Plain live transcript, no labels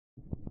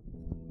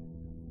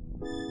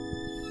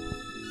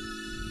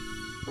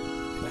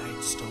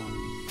stone.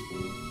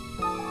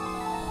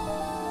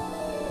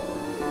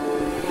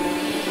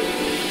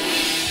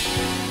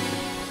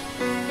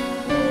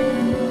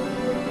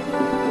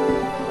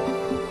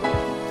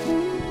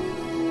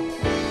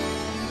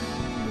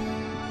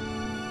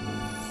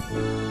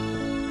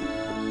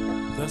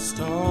 The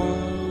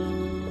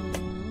stone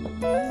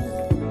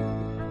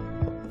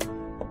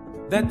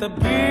that the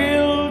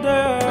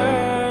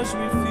builders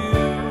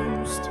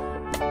refused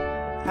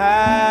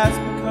has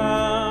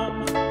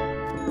become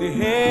the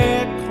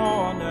head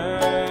corner.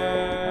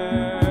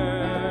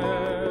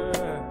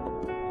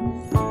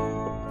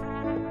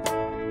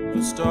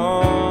 The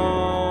stone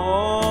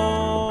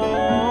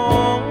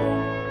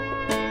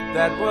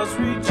that was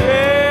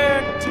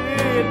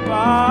rejected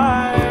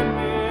by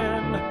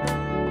men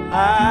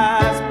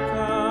has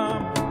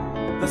become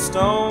the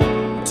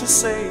stone to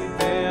save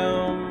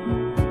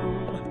them.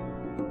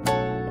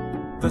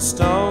 The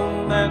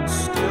stone that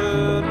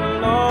stood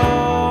alone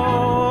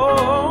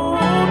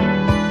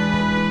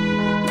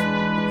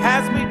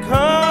has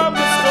become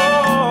the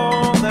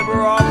stone that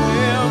brought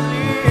them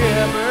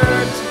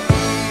liberty.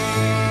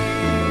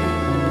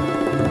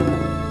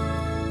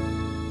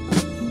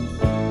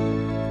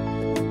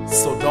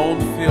 So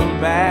don't feel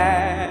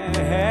bad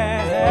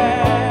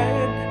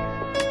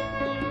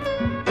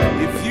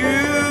if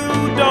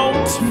you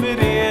don't fit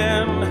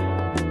in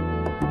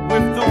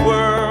with the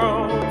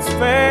world's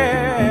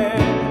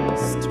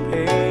fast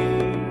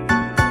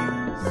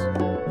pace.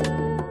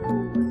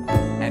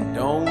 And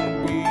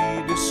don't be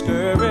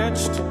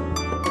discouraged,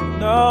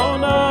 no,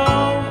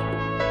 no,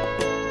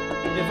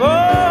 if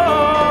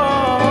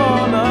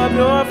all of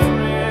your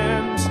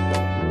friends,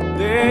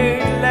 they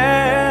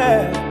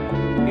laugh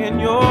in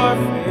your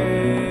face.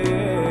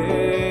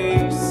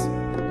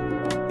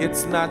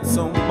 It's not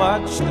so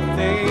much the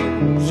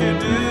things you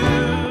do,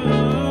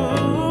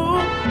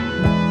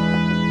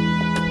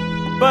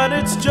 but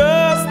it's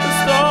just the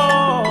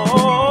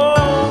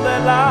stone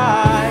that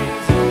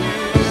lies in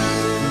you.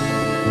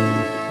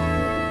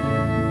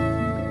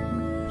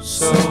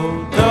 So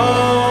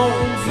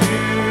don't you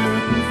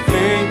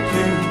think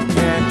you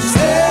can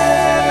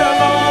stand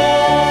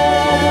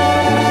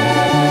alone?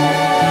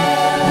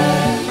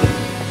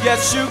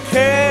 Yes, you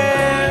can.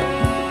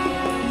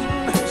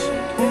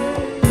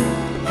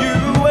 You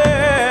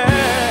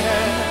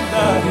and a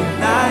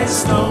nice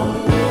stone.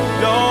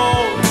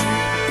 Don't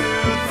you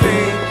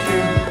think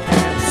you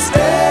can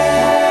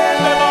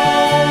stand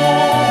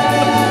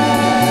alone?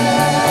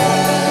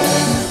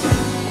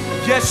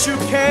 Yes, you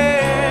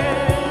can.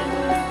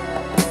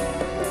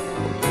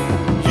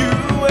 You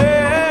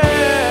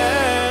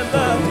and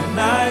the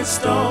nice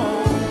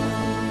stone.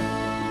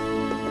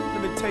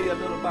 Let me tell you a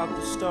little about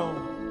the stone.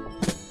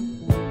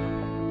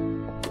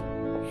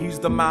 He's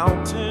the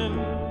mountain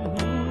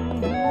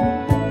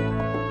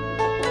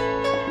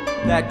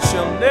that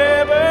shall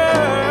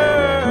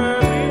never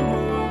be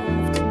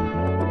moved.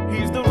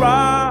 He's the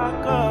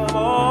rock of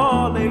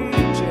all ages.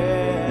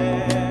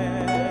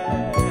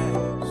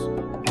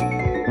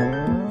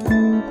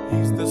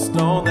 He's the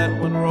stone that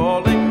went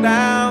rolling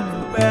down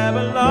through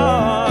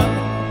Babylon,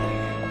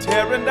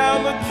 tearing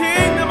down the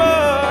kingdom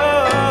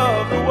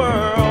of the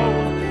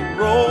world,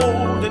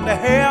 rolled into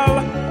hell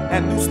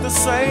and loosed the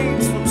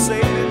saints from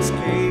Satan's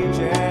cages.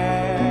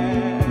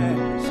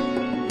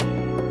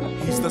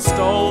 He's the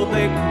stone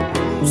they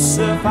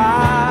crucified,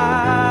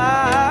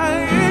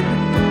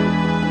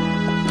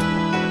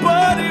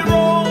 but he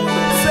rose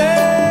and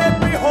said,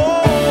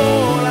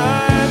 behold,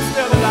 I'm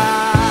still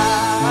alive.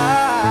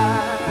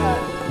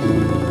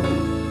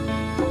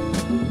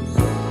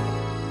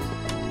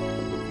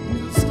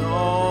 He's the stone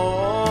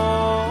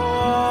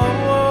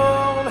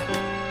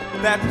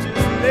that's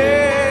just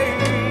laying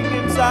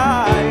in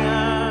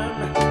Zion,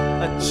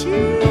 a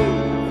chief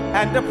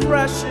and a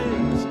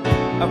precious,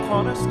 a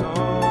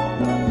cornerstone.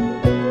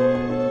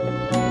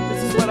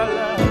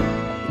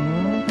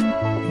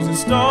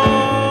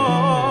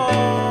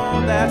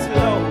 Stone that's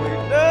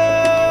always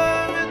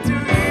loved to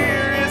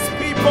hear his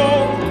people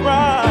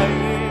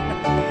crying,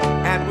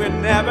 and we're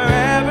never,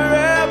 ever,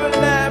 ever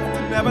left,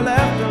 never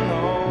left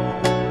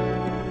alone.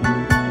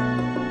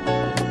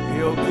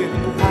 He'll give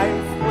you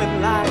life when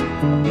life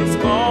is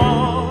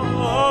gone.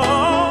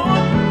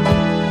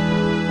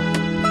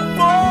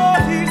 For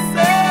he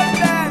said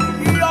that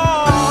he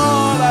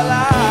all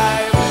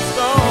alive is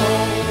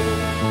gone.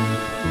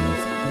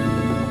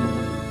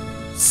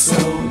 So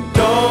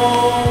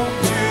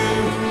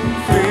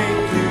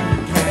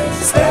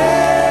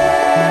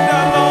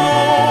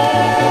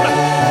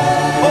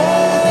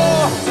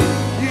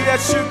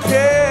you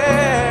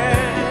can.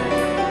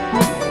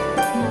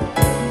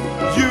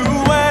 You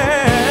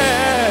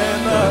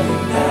and the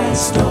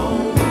nice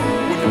stone.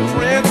 When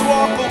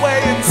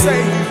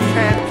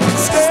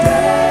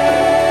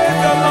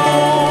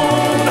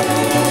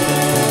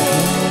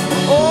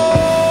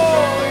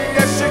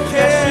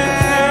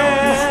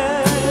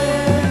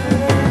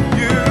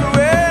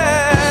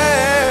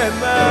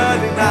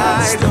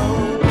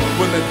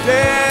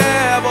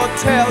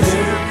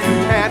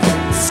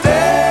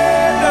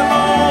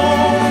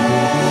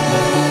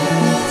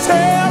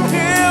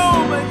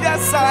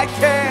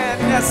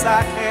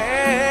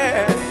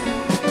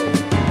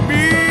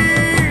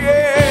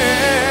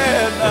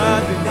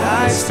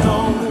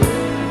stone